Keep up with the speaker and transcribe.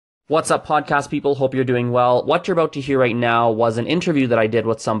What's up, podcast people? Hope you're doing well. What you're about to hear right now was an interview that I did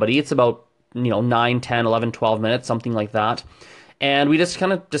with somebody. It's about, 9, 10, 11, 12 minutes, something like that. And we just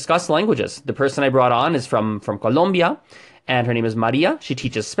kind of discussed languages. The person I brought on is from Colombia, and her name is Maria. She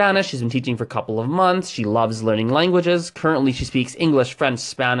teaches Spanish. She's been teaching for a couple of months. She loves learning languages. Currently, she speaks English, French,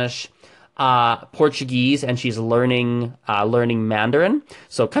 Spanish, Portuguese, and she's learning Mandarin.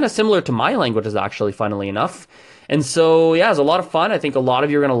 So kind of similar to my languages, actually, funnily enough. And so, yeah, it was a lot of fun. I think a lot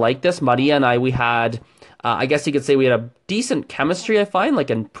of you are going to like this. Maria and I, we had, I guess you could say we had a decent chemistry, I find, like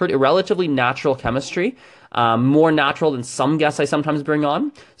a pretty relatively natural chemistry. More natural than some guests I sometimes bring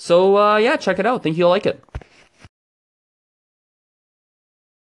on. So, yeah, check it out. Think you'll like it.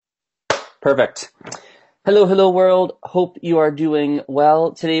 Perfect. Hello world. Hope you are doing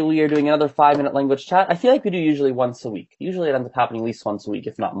well. Today we are doing another 5-minute language chat. I feel like we do usually once a week. Usually it ends up happening at least once a week,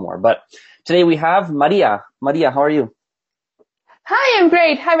 if not more. But today we have Maria. Maria, how are you? Hi, I'm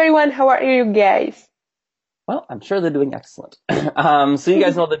great. Hi everyone. How are you guys? Well, I'm sure they're doing excellent. So you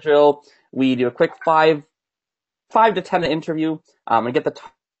guys know the drill. We do a quick 5 to 10 minute interview. I'm gonna get the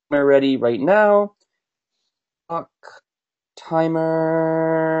timer ready right now. Timer.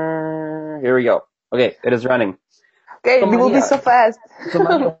 Here we go. Okay, it is running. Okay, So it will be Maria, so fast.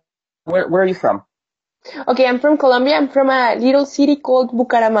 Maria, where are you from? Okay, I'm from Colombia. I'm from a little city called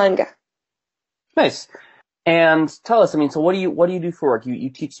Bucaramanga. Nice. And tell us, so what do you do for work? You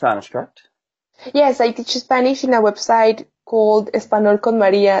teach Spanish, correct? Yes, I teach Spanish in a website called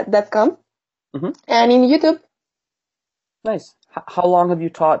espanolconmaria.com Mm-hmm. and in YouTube. Nice. How long have you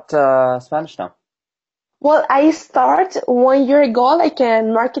taught Spanish now? Well, I start 1 year ago like a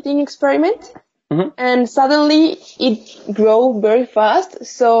marketing experiment, and suddenly it grew very fast.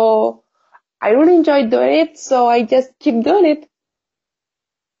 So I really enjoy doing it. So I just keep doing it.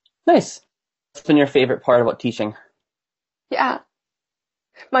 Nice. What's been your favorite part about teaching? Yeah.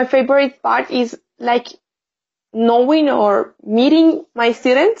 My favorite part is like knowing or meeting my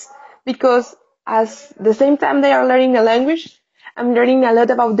students, because as the same time they are learning a language, I'm learning a lot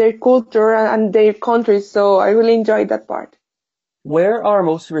about their culture and their country. So I really enjoy that part. Where are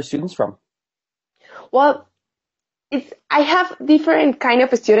most of your students from? Well, I have different kind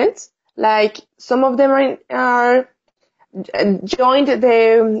of students. Like some of them are joined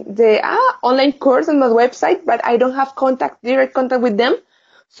the online course on my website, but I don't have direct contact with them.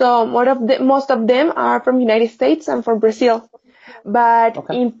 So most of them are from United States and from Brazil. But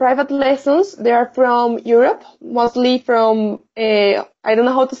Okay. in private lessons, they are from Europe, mostly from, I don't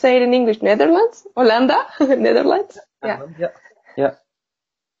know how to say it in English, Netherlands? Hollanda? Netherlands? Yeah. Yeah.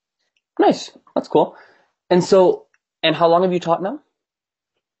 Nice. That's cool. And how long have you taught now?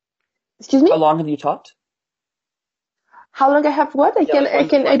 Excuse me? How long have you taught? How long I have what? I don't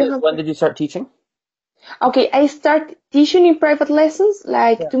have. When did you start teaching? Okay, I start teaching in private lessons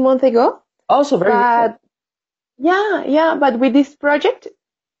like 2 months ago. Oh, so very recent. Yeah, but with this project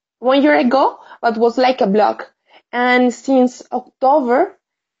 1 year ago, but was like a blog. And since October,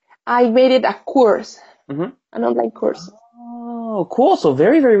 I made it a course, an online course. Oh, cool. So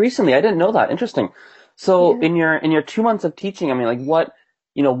very, very recently. I didn't know that. Interesting. So Yeah. in your 2 months of teaching,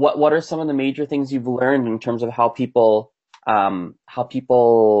 what are some of the major things you've learned in terms of how people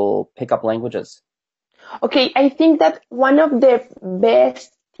pick up languages? Okay, I think that one of the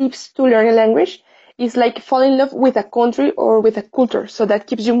best tips to learn a language is like fall in love with a country or with a culture. So that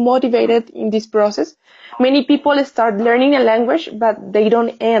keeps you motivated in this process. Many people start learning a language, but they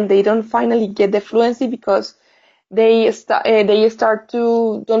don't finally get the fluency because they start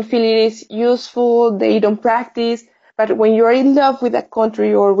to don't feel it is useful. They don't practice. But when you're in love with a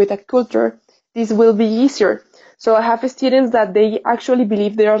country or with a culture, this will be easier. So I have students that they actually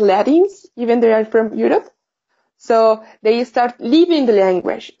believe they are Latins, even they are from Europe. So they start living the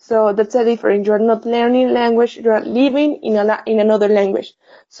language. So that's the difference. You're not learning language, you're living in another language.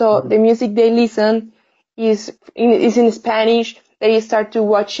 So the music they listen is in Spanish. They start to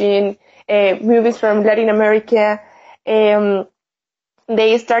watching movies from Latin America.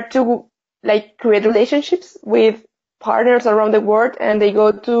 They start to like create relationships with partners around the world, and they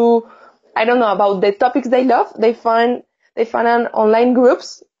go to, I don't know, about the topics they love. They find an online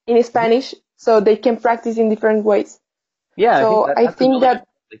groups in Spanish so they can practice in different ways. Yeah, So I that's a think really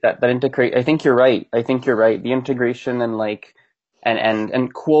that, that integrate. I think you're right. The integration and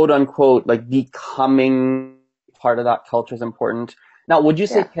and quote unquote like becoming part of that culture is important. Now, would you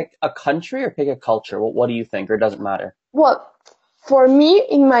say yeah. pick a country or pick a culture? What do you think, or does it matter? Well, for me,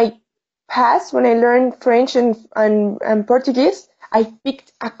 in my past, when I learned French and Portuguese, I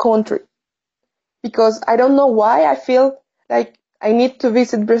picked a country because I don't know why I feel like I need to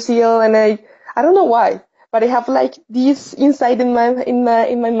visit Brazil, and I don't know why. but I have like this inside in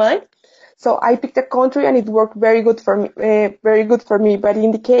my mind. So I picked a country and it worked very good for me, very good for me. But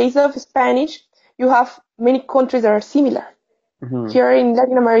in the case of Spanish, you have many countries that are similar. Hmm. Here in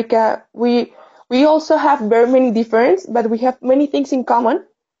Latin America, we also have very many differences, but we have many things in common.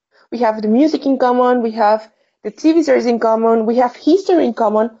 We have the music in common, we have the TV series in common, we have history in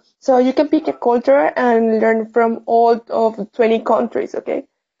common. So you can pick a culture and learn from all of 20 countries, okay?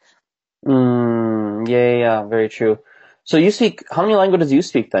 Yeah, yeah, yeah, very true. So you speak, how many languages do you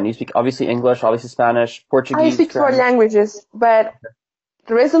speak then? You speak obviously English, obviously Spanish, I Portuguese, speak four French. languages, but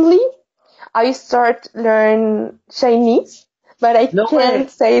recently I start learn Chinese, but I No way.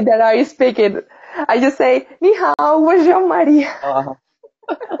 can't say that I speak it. I just say, Ni hao, bonjour, Maria. Uh,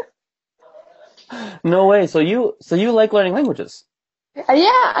 no way. So you like learning languages?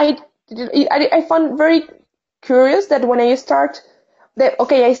 Yeah, I found very curious that when I start that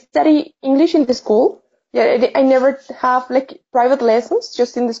okay, I study English in the school. Yeah, I never have like private lessons,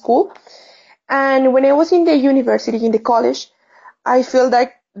 just in the school. And when I was in the university, in the college, I feel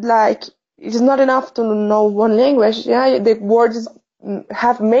like it's not enough to know one language. Yeah, the words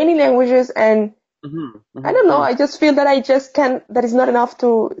have many languages, and Hmm. I Hmm. don't know. Hmm. I just feel that I just can. That is not enough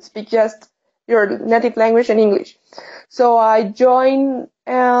to speak just your native language and English. So I joined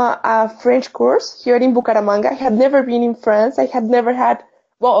a French course here in Bucaramanga. I had never been in France. I had never had.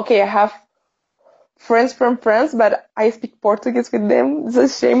 Well, okay, I have friends from France, but I speak Portuguese with them. It's a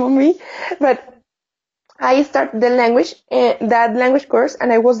shame on me. But I started that language course,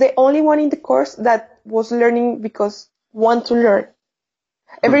 and I was the only one in the course that was learning because want to learn.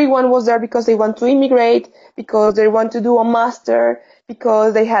 Hmm. Everyone was there because they want to immigrate, because they want to do a master,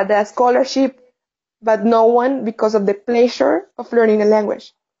 because they had a scholarship, but no one because of the pleasure of learning a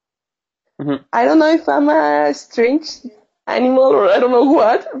language. Hmm. I don't know if I'm a strange animal or I don't know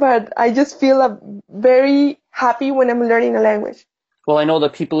what, but I just feel very happy when I'm learning a language. Well, I know the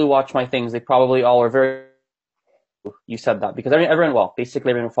people who watch my things, they probably all are very, you said that because everyone, well,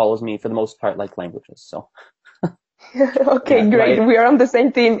 basically everyone who follows me for the most part like languages. So yeah, Okay, great. We are on the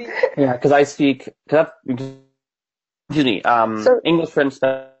same team. because I speak, excuse me, So, English, French,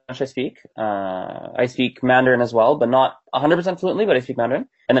 Spanish I speak. I speak Mandarin as well, but not 100% fluently, but I speak Mandarin.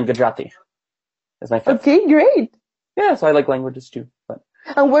 And then Gujarati is my fifth. okay, great. Yeah, so I like languages too, but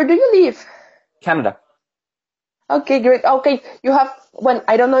And where do you live? Canada. Okay, great. Okay, you have, well,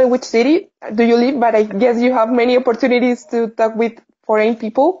 I don't know in which city do you live, but I guess you have many opportunities to talk with foreign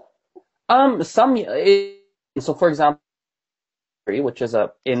people. So for example, which is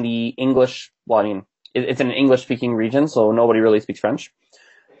in the English, well, I mean, it's an English speaking region, so nobody really speaks French.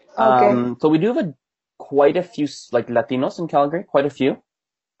 Okay. So we do have quite a few like Latinos in Calgary, quite a few.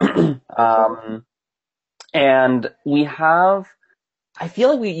 Um, and we have, I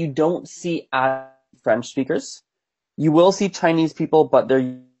feel like you don't see French speakers. You will see Chinese people, but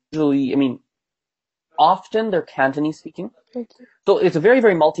they're usually, I mean, often they're Cantonese speaking. Okay. So it's a very,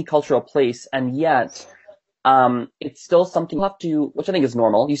 very multicultural place, and yet it's still something you have to, which I think is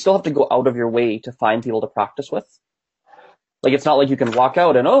normal. You still have to go out of your way to find people to practice with. Like it's not like you can walk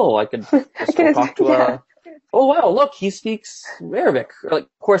out and I could just go talk to Yeah. oh wow, look, he speaks Arabic. Like,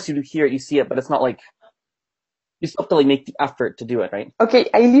 of course you do hear it, you see it, but it's not like you still have to like make the effort to do it, right? Okay,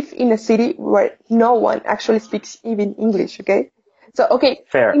 I live in a city where no one actually speaks even English, okay? So, okay,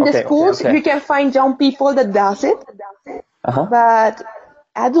 Fair. in the Okay. Okay. schools Okay. you can find young people that does it, Uh huh. but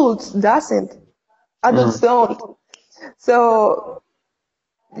adults doesn't. Adults Mm. don't. So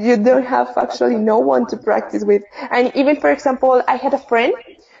you don't have actually no one to practice with. And even, for example, I had a friend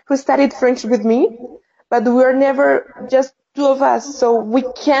who studied French with me, but we were never just two of us. So we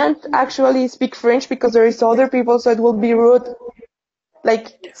can't actually speak French because there is other people, so it will be rude, like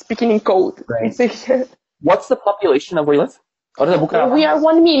speaking in code. Right. So, What's the population of where you live? What is it, we Bucaramanga? are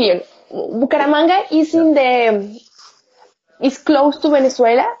 1 million. Bucaramanga is Yeah. is close to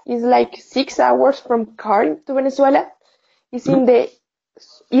Venezuela. It's like 6 hours from car to Venezuela. It's Mhm.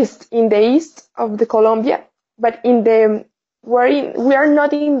 in the east of the Colombia, but we are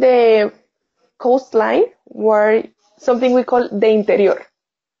not in the coastline. We're something we call the interior.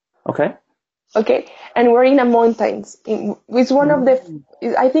 Okay. Okay, and we're in the mountains. It's one of the,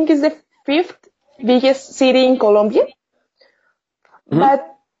 Mhm. I think it's the fifth biggest city in Colombia,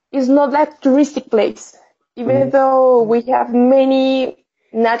 but it's not that touristic place. Even Mhm. though we have many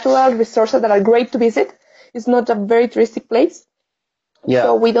natural resources that are great to visit, it's not a very touristic place. Yeah.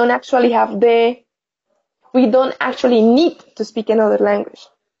 So we don't actually need to speak another language.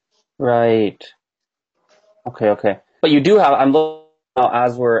 Right. Okay. Okay. But you do have. I'm looking now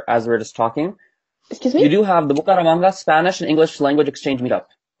as we're just talking. Excuse You me? do have the Bucaramanga Spanish and English language exchange meetup.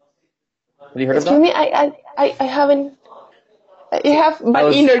 Have you heard of Excuse that? me, I haven't. I So have I but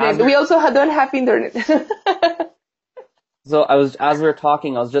was as internet. we We also don't have internet. so I was as we were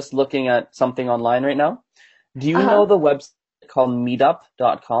talking, I was just looking at something online right now. Do you know Uh-huh. the website called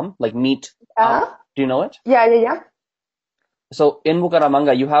meetup.com? Like meet up? Yeah. Do you know it? Yeah. So in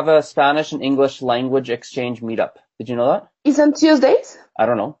Bucaramanga, you have a Spanish and English language exchange meetup. Did you know that? It's on Tuesdays. I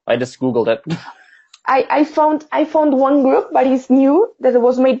don't know. I just Googled it. I found one group, but it's new that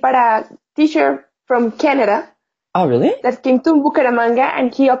was made by a teacher from Canada Oh, really? that came to Bucaramanga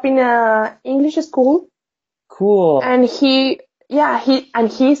and he opened a English school Cool. and he's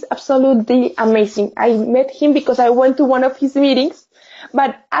absolutely amazing. I met him because I went to one of his meetings,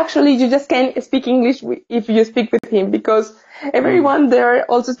 but actually you just can't speak English if you speak with him because Mm. everyone there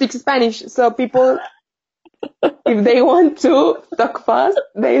also speaks Spanish. So people, if they want to talk fast,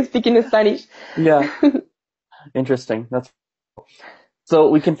 they speak in Spanish. Yeah. Interesting. That's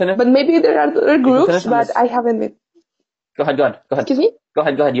so But maybe there are other we can groups, finish on but this. I haven't met. Go ahead, go ahead, go ahead. Excuse me? Go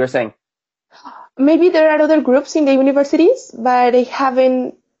ahead, go ahead. You were saying. Maybe there are other groups in the universities, but I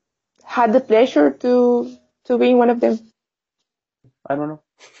haven't had the pleasure to be in one of them. I don't know.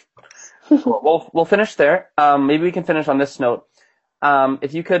 Cool. We'll finish there. Maybe we can finish on this note.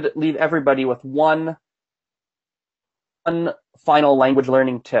 If you could leave everybody with one final language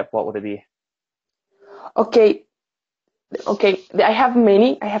learning tip, what would it be? Okay, okay. I have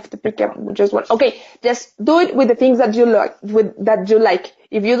many. I have to pick up just one. Okay, just do it with the things that you like. With that you like.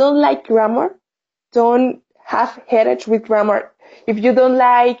 If you don't like grammar, don't have headache with grammar. If you don't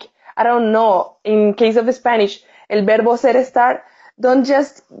like, I don't know, in case of Spanish, el verbo ser estar, don't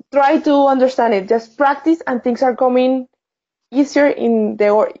just try to understand it. Just practice and things are coming easier in the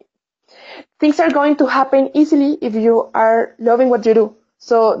or things are going to happen easily if you are loving what you do.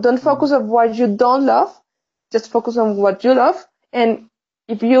 So don't Mm. focus on what you don't love, just focus on what you love. And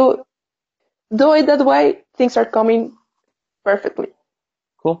if you do it that way, things are coming perfectly.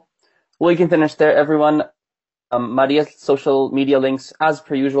 Cool. Well, you can finish there, everyone. Maria's social media links, as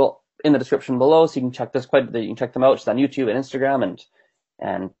per usual, in the description below, so you can check you can check them out. She's on YouTube and Instagram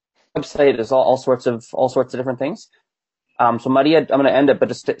and website. There's all sorts of different things. So Maria, I'm going to end it, but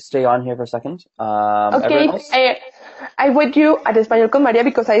just stay on here for a second. Everyone Okay, else? I with you at Español con María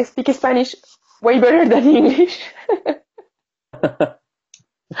because I speak Spanish way better than English.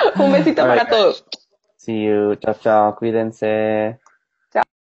 Un besito All right, para guys. todos. See you. Ciao, ciao. Cuídense.